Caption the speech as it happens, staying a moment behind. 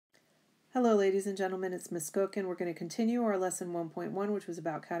Hello ladies and gentlemen, it's Ms. Cook and we're going to continue our lesson 1.1, which was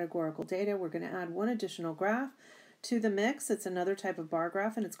about categorical data. We're going to add one additional graph to the mix. It's another type of bar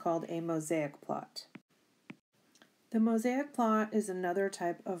graph and it's called a mosaic plot. The mosaic plot is another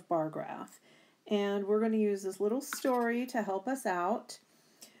type of bar graph, and we're going to use this little story to help us out.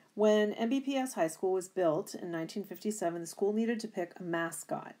 When MBPS High School was built in 1957, the school needed to pick a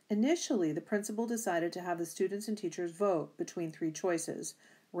mascot. Initially, the principal decided to have the students and teachers vote between three choices: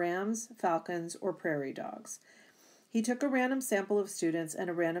 rams, falcons, or prairie dogs. He took a random sample of students and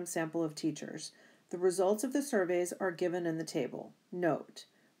a random sample of teachers. The results of the surveys are given in the table. Note,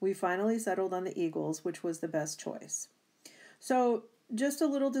 we finally settled on the eagles, which was the best choice. So, just a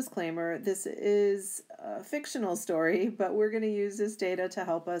little disclaimer, this is a fictional story, but we're going to use this data to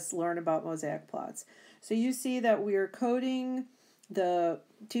help us learn about mosaic plots. So you see that we are coding the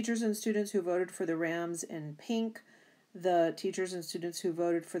teachers and students who voted for the rams in pink, the teachers and students who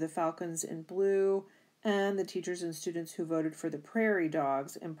voted for the falcons in blue, and the teachers and students who voted for the prairie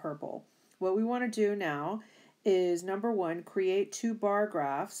dogs in purple. What we want to do now is, number one, create two bar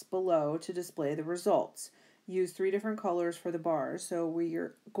graphs below to display the results. Use three different colors for the bars. So we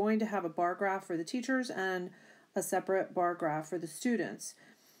are going to have a bar graph for the teachers and a separate bar graph for the students.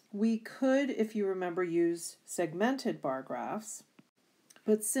 We could, if you remember, use segmented bar graphs,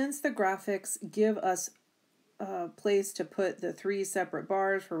 but since the graphics give us a place to put the three separate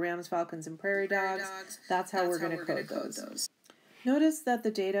bars for rams, falcons, and prairie dogs, that's how we're going to code those. Notice that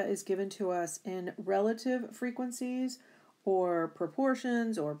the data is given to us in relative frequencies or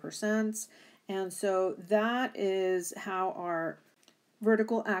proportions or percents. And so that is how our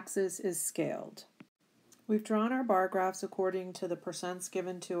vertical axis is scaled. We've drawn our bar graphs according to the percents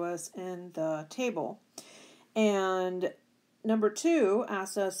given to us in the table. And number 2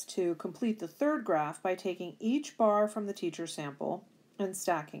 asks us to complete the third graph by taking each bar from the teacher sample and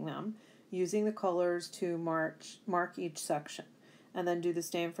stacking them, using the colors to mark each section, and then do the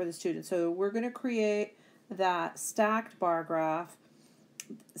same for the student. So we're going to create that stacked bar graph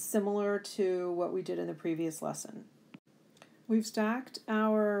similar to what we did in the previous lesson. We've stacked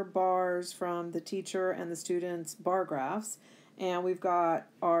our bars from the teacher and the student's bar graphs, and we've got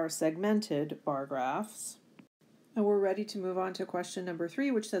our segmented bar graphs. And we're ready to move on to question number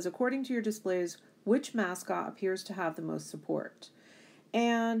 3, which says, according to your displays, which mascot appears to have the most support?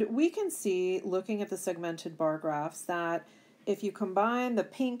 And we can see, looking at the segmented bar graphs, that if you combine the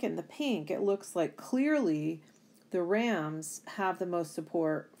pink and the pink, it looks like clearly the rams have the most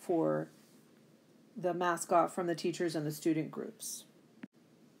support for the mascot from the teachers and the student groups.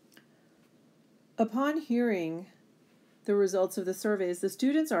 Upon hearing the results of the surveys, the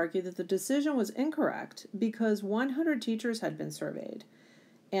students argued that the decision was incorrect because 100 teachers had been surveyed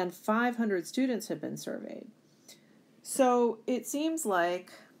and 500 students had been surveyed. So it seems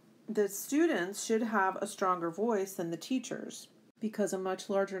like the students should have a stronger voice than the teachers because a much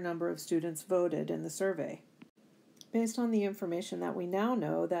larger number of students voted in the survey. Based on the information that we now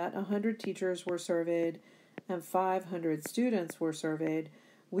know that 100 teachers were surveyed and 500 students were surveyed,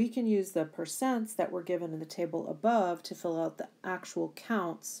 we can use the percents that were given in the table above to fill out the actual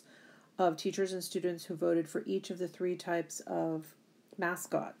counts of teachers and students who voted for each of the three types of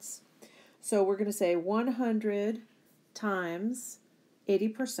mascots. So we're going to say 100 times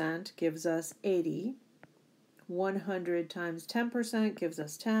 80% gives us 80. 100 times 10% gives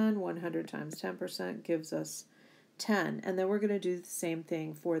us 10. 100 times 10% gives us 10. And then we're going to do the same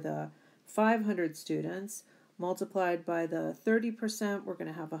thing for the 500 students. Multiplied by the 30%, we're going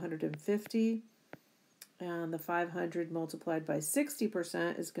to have 150. And the 500 multiplied by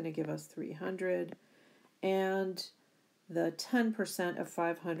 60% is going to give us 300. And the 10% of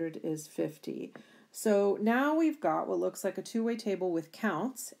 500 is 50. So now we've got what looks like a two-way table with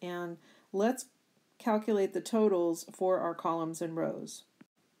counts. And let's calculate the totals for our columns and rows.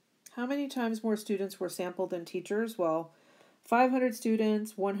 How many times more students were sampled than teachers? Well, 500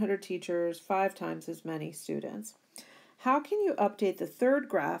 students, 100 teachers, 5 times as many students. How can you update the third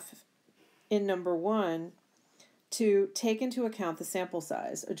graph in number 1 to take into account the sample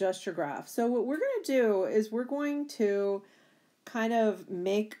size? Adjust your graph. So what we're going to do is we're going to kind of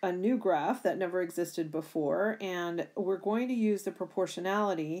make a new graph that never existed before, and we're going to use the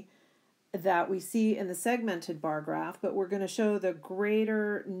proportionality that we see in the segmented bar graph, but we're going to show the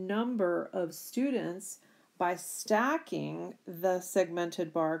greater number of students by stacking the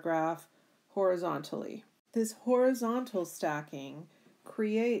segmented bar graph horizontally. This horizontal stacking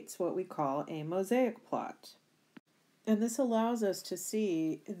creates what we call a mosaic plot. And this allows us to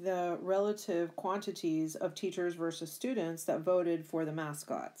see the relative quantities of teachers versus students that voted for the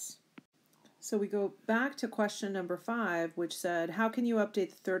mascots. So we go back to question number 5, which said, how can you update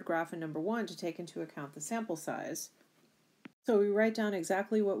the third graph in number 1 to take into account the sample size? So we write down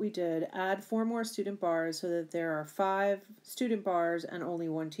exactly what we did, add 4 more student bars so that there are 5 student bars and only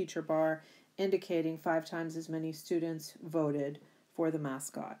 1 teacher bar, indicating 5 times as many students voted for the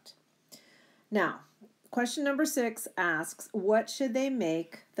mascot. Now, question number 6 asks, what should they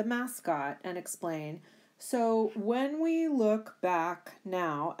make the mascot, and explain. So when we look back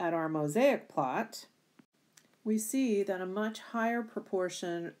now at our mosaic plot, we see that a much higher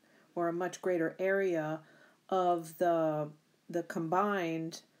proportion or a much greater area of the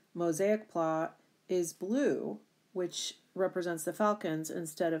combined mosaic plot is blue, which represents the Falcons,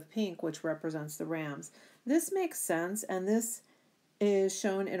 instead of pink, which represents the Rams. This makes sense, and this is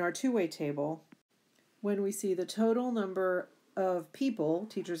shown in our two-way table when we see the total number of people,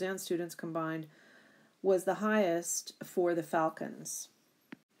 teachers and students combined, was the highest for the Falcons.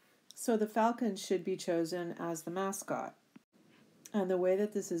 So the Falcons should be chosen as the mascot. And the way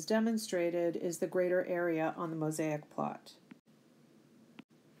that this is demonstrated is the greater area on the mosaic plot.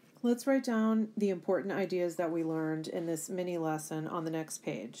 Let's write down the important ideas that we learned in this mini lesson on the next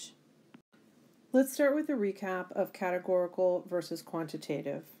page. Let's start with a recap of categorical versus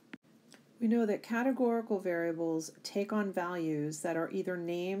quantitative. We know that categorical variables take on values that are either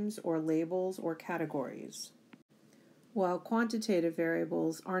names or labels or categories, while quantitative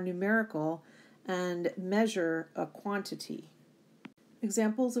variables are numerical and measure a quantity.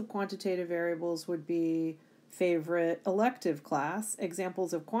 Examples of quantitative variables would be favorite elective class.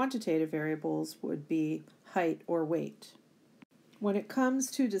 Examples of quantitative variables would be height or weight. When it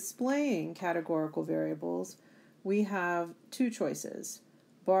comes to displaying categorical variables, we have two choices: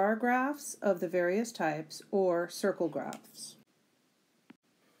 bar graphs of the various types or circle graphs.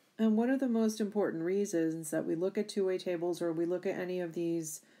 And one of the most important reasons that we look at two-way tables or we look at any of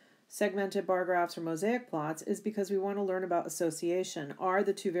these segmented bar graphs or mosaic plots is because we want to learn about association. Are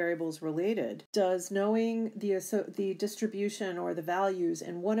the two variables related? Does knowing the distribution or the values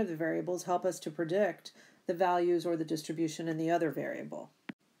in one of the variables help us to predict the values or the distribution in the other variable?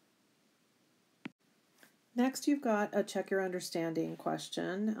 Next, you've got a check your understanding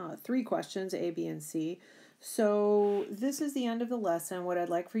question, 3 questions, A, B, and C. So this is the end of the lesson. What I'd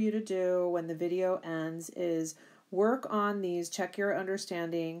like for you to do when the video ends is work on these, check your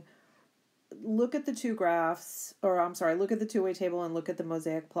understanding, look at the two graphs, look at the two-way table and look at the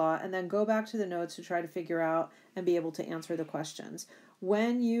mosaic plot, and then go back to the notes to try to figure out and be able to answer the questions.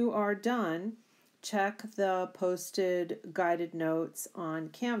 When you are done, check the posted guided notes on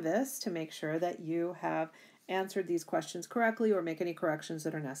Canvas to make sure that you have answered these questions correctly or make any corrections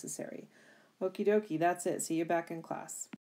that are necessary. Okie dokie, that's it. See you back in class.